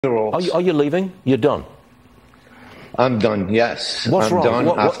Are you leaving? You're done? I'm done, yes. What's wrong?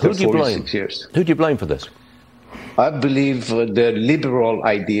 Done after who do you 46 years. Who do you blame for this? I believe the liberal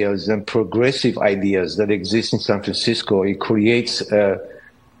ideas and progressive ideas that exist in San Francisco, it creates a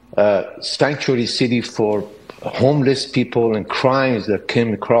sanctuary city for homeless people and crimes that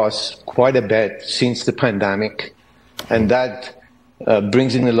came across quite a bit since the pandemic. And that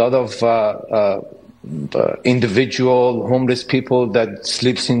brings in a lot of individual homeless people that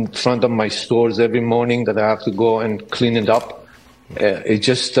sleeps in front of my stores every morning that I have to go and clean it up. It's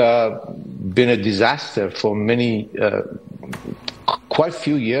just been a disaster for many, quite a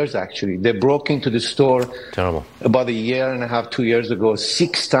few years actually. They broke into the store about a year and a half, 2 years ago,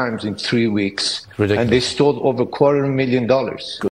 6 times in 3 weeks. Ridiculous. And they stole over $250,000.